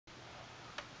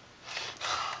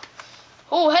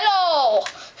Oh, hello!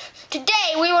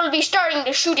 Today we will be starting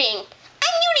the shooting. I'm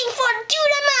shooting for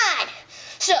Dynamite!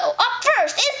 So, up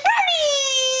first is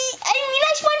Birdie!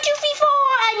 Nice 1, 2, 3, 4.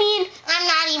 I'm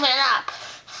not even up.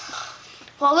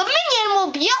 Well, the Minion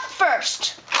will be up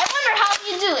first. I wonder how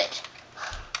you do it.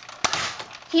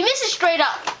 He misses straight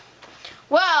up.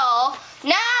 Well,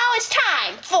 now it's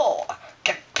time for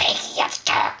the Bee of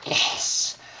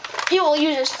Darkness. He will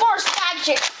use his force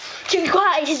magic to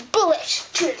guide his bullet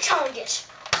to the target.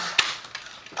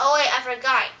 Oh wait, I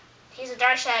forgot. He's a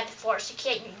dark side of the force. You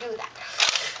can't do that.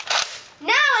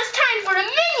 Now it's time for the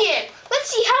Minion. Let's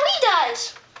see how he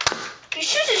does. He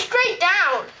shoots it straight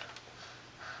down.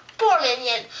 Poor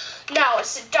Minion. Now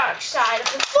it's the dark side of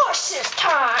the force's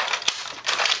time.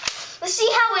 Let's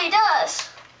see how he does.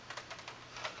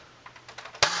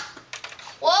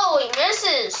 Whoa, he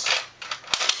misses.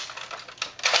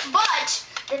 But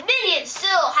the Minion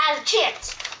still has a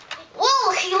chance.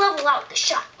 Will he level out the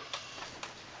shot?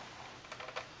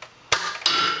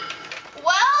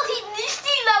 Well, he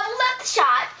leveled out the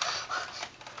shot.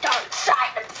 Dark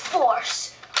side of the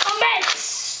force.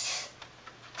 Immense.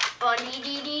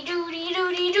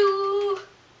 Bunny-dee-dee-doo-dee-doo-dee-doo.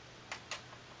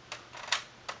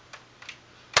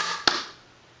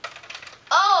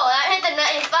 Oh, that hit the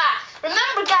 95.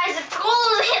 Remember, guys, the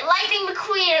goal is to hit Lightning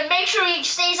McQueen and make sure he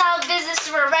stays out of business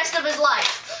for the rest of his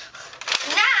life.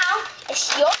 Now,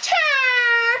 it's your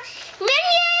turn.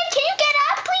 Minion, can you get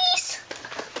up, please?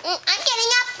 I'm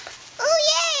getting up. Oh,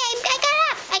 yay, I got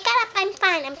up. I'm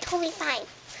fine. I'm totally fine.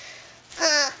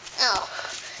 Oh,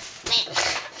 man.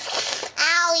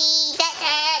 Owie, that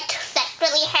hurt. That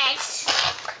really hurts.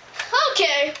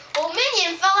 Okay, well,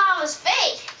 Minion fell out of his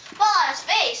face.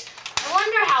 I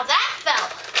wonder how that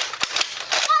felt.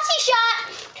 Bossy shot.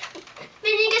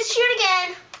 Minion gets to shoot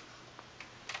again.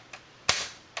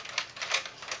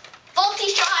 Faulty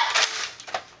shot.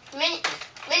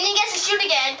 Minion gets to shoot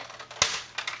again.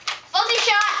 Faulty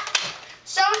shot.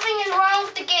 Something is wrong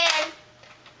with the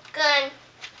gun.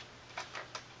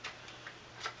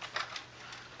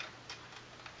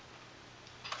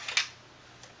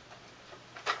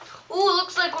 Ooh,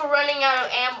 looks like we're running out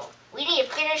of ammo. We need to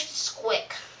finish this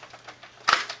quick.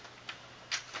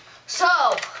 So,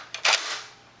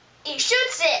 he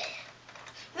shoots it.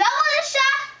 That one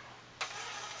shot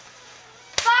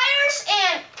fires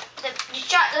and the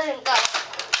shot doesn't go.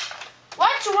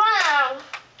 What's wrong?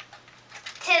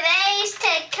 Today's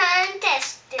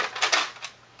contestant.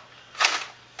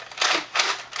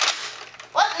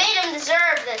 What made him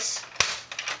deserve this?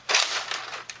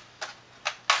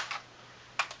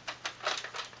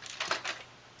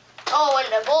 Oh,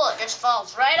 and the bullet just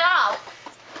falls right out.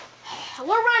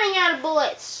 We're running out of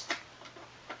bullets.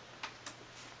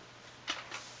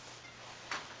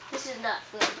 This is not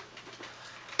good.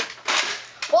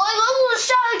 Well, I leveled the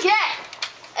shot again.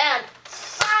 And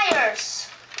fires.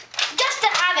 Just to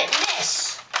have it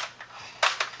miss.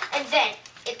 And then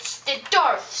it's the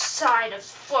dark side of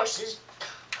forces.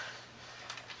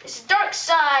 It's the dark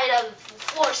side of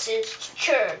forces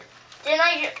churn. Didn't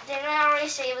I already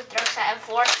say it was dark side of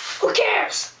force? Who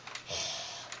cares?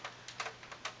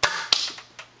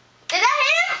 Did that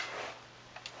hit him?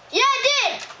 Yeah, it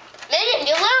did. Minion,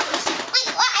 you lose. Wait,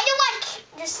 what? I don't want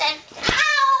to send.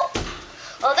 Ow!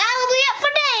 Well, that will be it for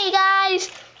today, guys.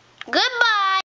 Goodbye.